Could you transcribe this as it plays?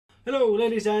Hello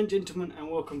ladies and gentlemen,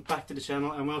 and welcome back to the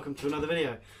channel and welcome to another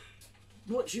video.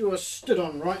 What you are stood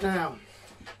on right now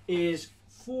is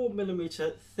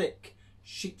 4mm thick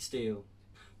sheet steel.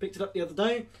 Picked it up the other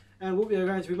day, and what we are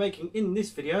going to be making in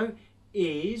this video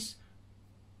is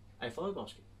a fire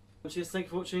basket. So yes, thank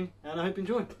you for watching and I hope you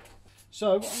enjoy.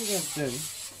 So what I'm going to do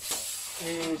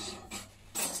is,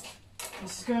 this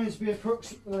is going to be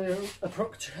approximately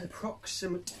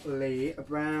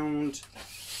around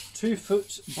 2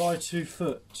 foot by 2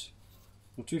 foot,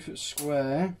 or 2 foot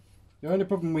square. The only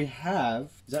problem we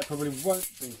have is that probably won't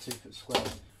be 2 foot square.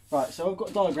 Right, so I've got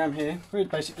a diagram here, very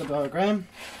basic diagram,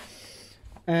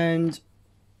 and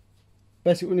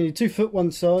basically we need 2 foot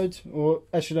one side, or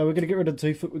actually no, we're going to get rid of the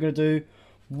 2 foot, we're going to do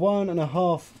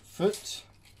 1.5 foot.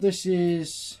 This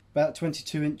is about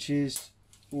 22 inches,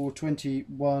 or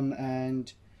 21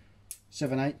 and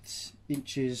 7/8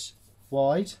 inches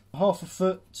wide. Half a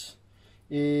foot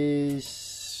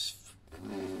is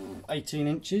 18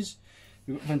 inches.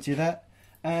 We've got plenty of that,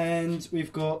 and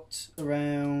we've got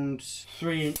around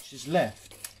 3 inches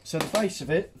left. So the base of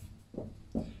it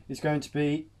is going to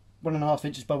be 1.5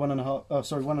 inches by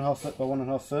 1.5 foot by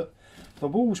 1.5 foot. The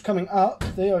walls coming up,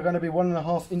 they are going to be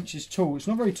 1.5 inches tall. It's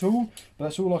not very tall, but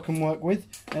that's all I can work with,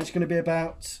 and it's going to be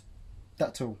about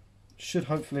that tall. Should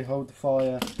hopefully hold the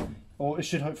fire, or it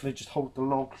should hopefully just hold the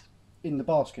logs in the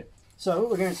basket. So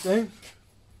what we're going to do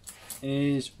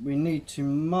is we need to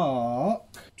mark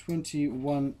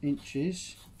 21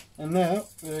 inches, and now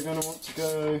we're going to want to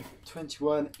go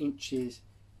 21 inches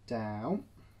down.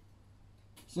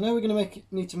 So now we're going to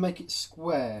need to make it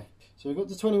square. So we've got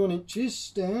the 21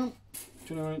 inches down,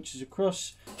 21 inches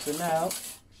across. So now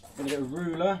I'm going to get a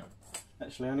ruler.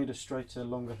 Actually, I need a straighter,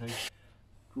 longer thing.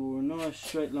 Draw a nice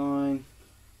straight line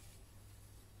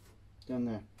down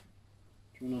there.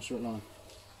 Draw a nice straight line.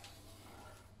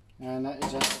 And that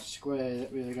is our square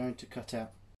that we are going to cut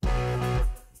out.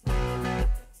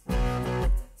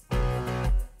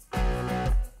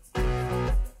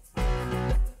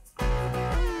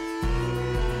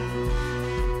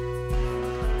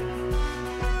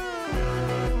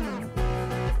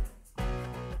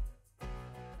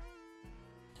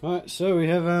 Right, so we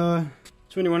have our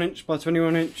 21 inch by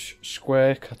 21 inch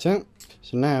square cut out.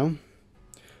 So now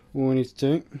all we need to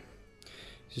do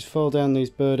is just file down these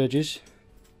bird edges,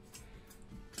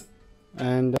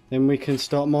 and then we can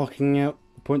start marking out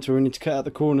the points where we need to cut out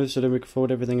the corners, so then we can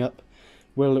fold everything up,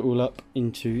 weld it all up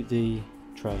into the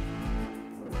tray.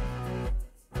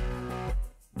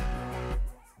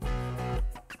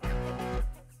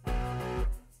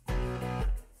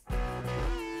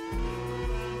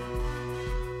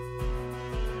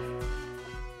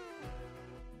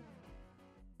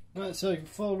 Right, so you can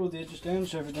fold all the edges down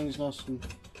so everything's nice and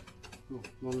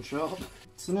long sharp.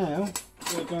 So now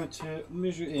we're going to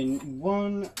measure in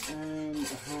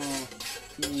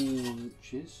 1.5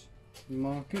 inches,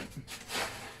 mark it.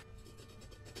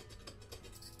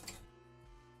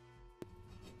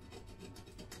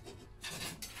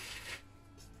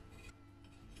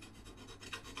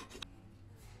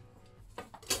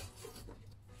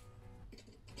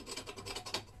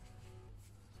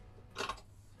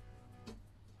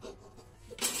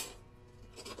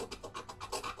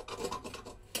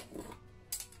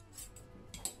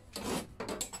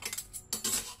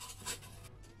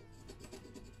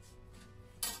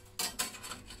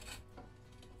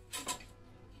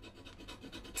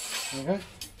 Okay,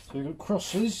 so we've got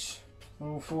crosses on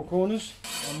all 4 corners,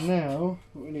 and now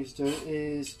what we need to do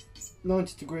is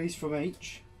 90 degrees from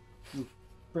each, and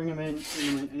bring them in,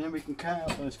 and then we can cut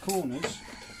out those corners,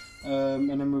 and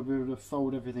then we'll be able to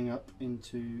fold everything up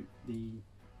into the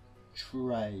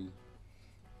tray.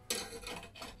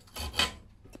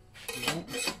 Okay.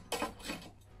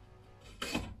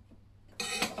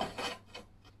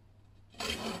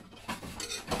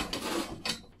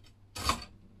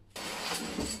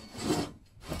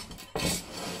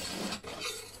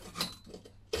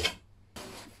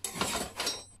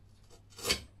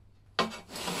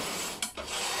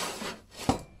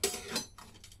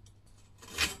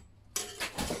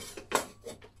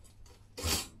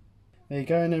 There you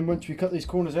go, and then once we cut these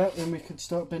corners out, then we can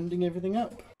start bending everything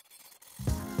up.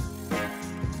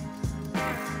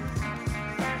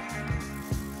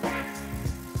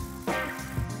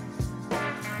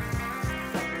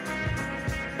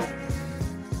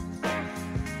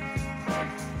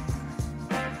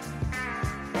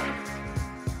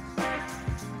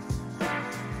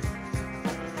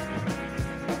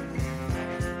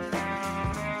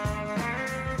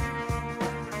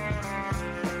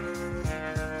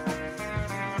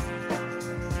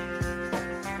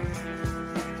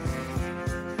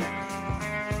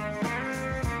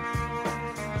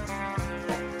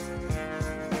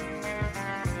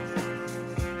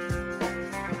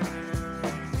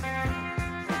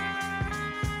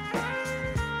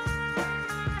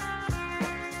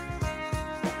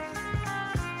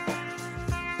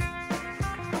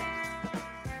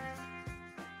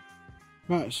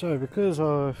 Right, so because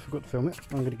I forgot to film it,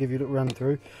 I'm going to give you a little run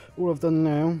through. All I've done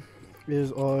now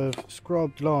is I've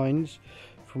scrubbed lines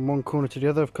from one corner to the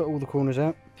other. I've cut all the corners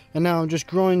out. And now I'm just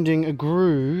grinding a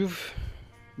groove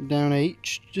down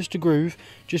each, just a groove,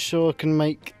 just so I can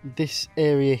make this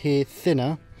area here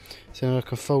thinner, so I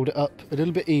can fold it up a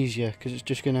little bit easier, because it's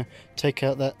just going to take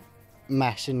out that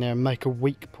mass in there and make a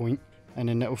weak point, and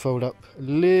then that will fold up a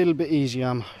little bit easier,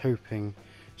 I'm hoping.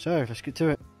 So let's get to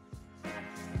it.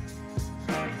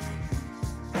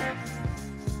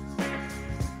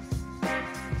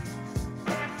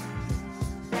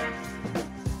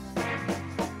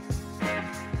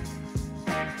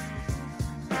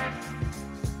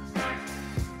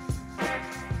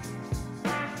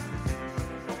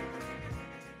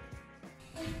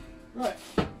 Right,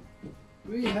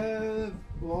 we have,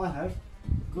 well I have,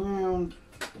 ground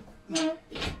all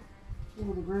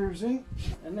the grooves in,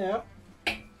 and now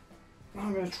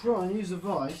I'm going to try and use a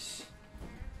vice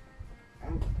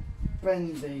and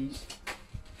bend these.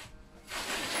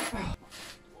 Like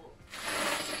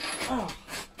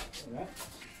that.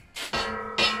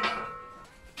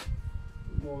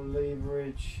 More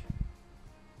leverage,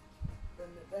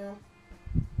 bend it down.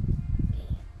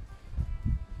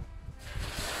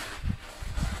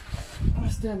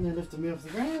 That's down there lifting me off the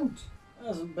ground. It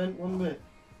hasn't bent one bit.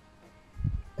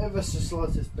 Ever so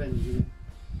slightest bend in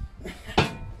it.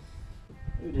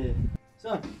 Oh dear.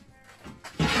 So,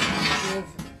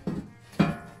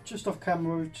 just off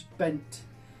camera, we've just bent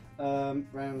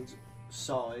round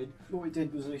side. What we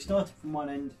did was we started from one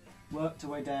end, worked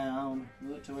our way down,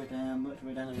 worked our way down, worked our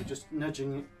way down, and we're just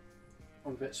nudging it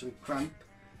on a bit, so we clamp,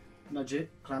 nudge it,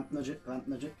 clamp, nudge it, clamp,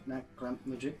 nudge it, now clamp,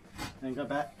 nudge it, and go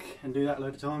back and do that a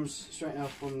load of times, straight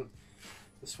out on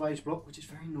the swage block, which is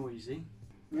very noisy.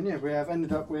 And yeah, we have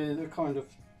ended up with a kind of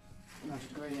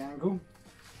 90-degree angle,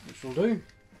 which will do.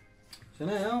 So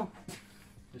now,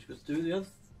 let's just do the other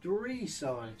 3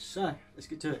 sides. So, let's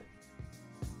get to it.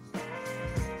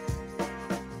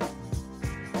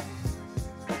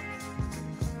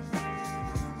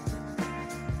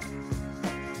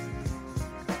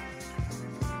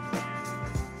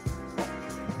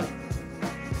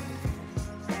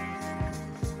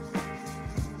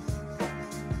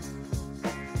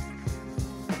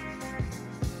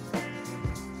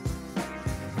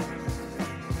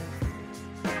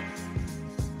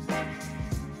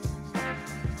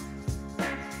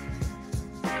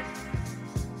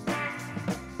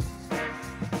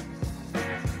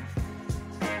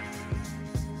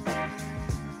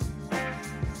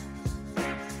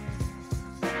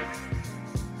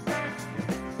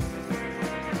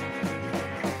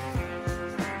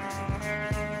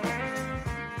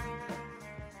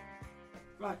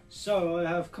 Right, so I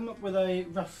have come up with a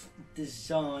rough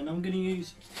design. I'm going to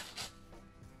use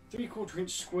 3/4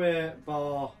 inch square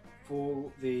bar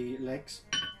for the legs.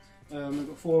 We've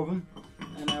got 4 of them,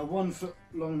 and they're 1 foot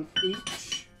long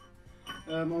each.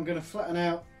 I'm going to flatten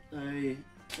out the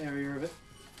area of it,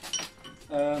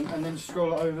 and then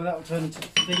scroll it over. That will turn into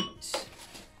feet.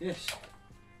 Yes,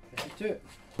 let's get to it.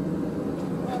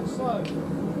 Right, so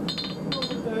what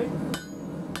we'll do,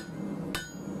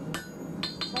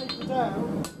 taper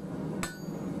down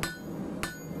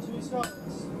 2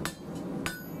 sides.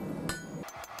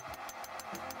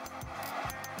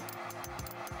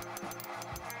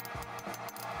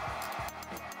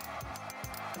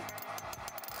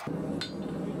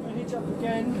 Hitch up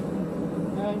again,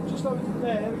 and just like we did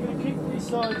there, we're going to keep these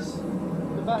sides,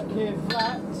 the back here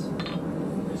flat.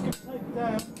 We're just going to taper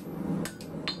down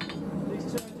these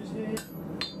 2 edges here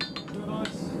to a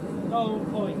nice dull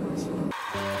point.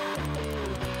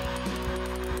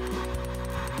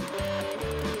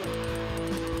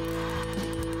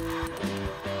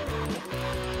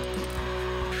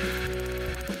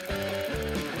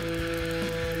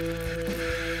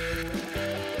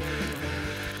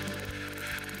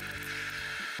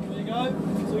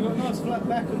 So we've got a nice flat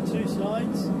back on 2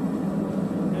 sides,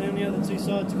 and then the other 2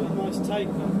 sides got a nice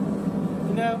taper.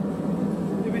 And now,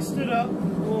 if we stood up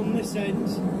on this end,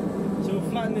 so we'll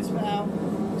flatten this bit out,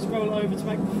 scroll it over to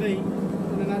make the feet,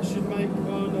 and then that should make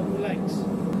the legs.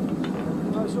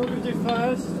 Right, so what we're going to do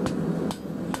first,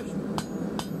 just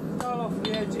roll off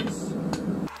the edges.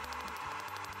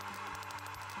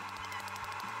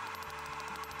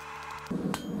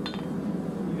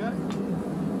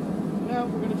 Now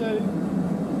what we're going to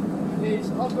do is,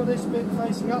 I've got this bit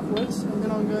facing upwards, and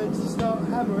then I'm going to start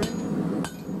hammering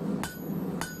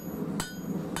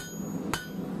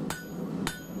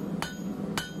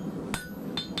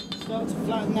start to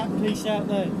flatten that piece out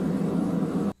there.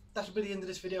 That'll be the end of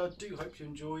this video. I do hope you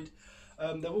enjoyed.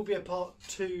 There will be a part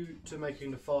 2 to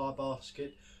making the fire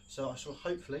basket, so I shall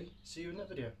hopefully see you in that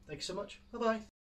video. Thank you so much. Bye bye.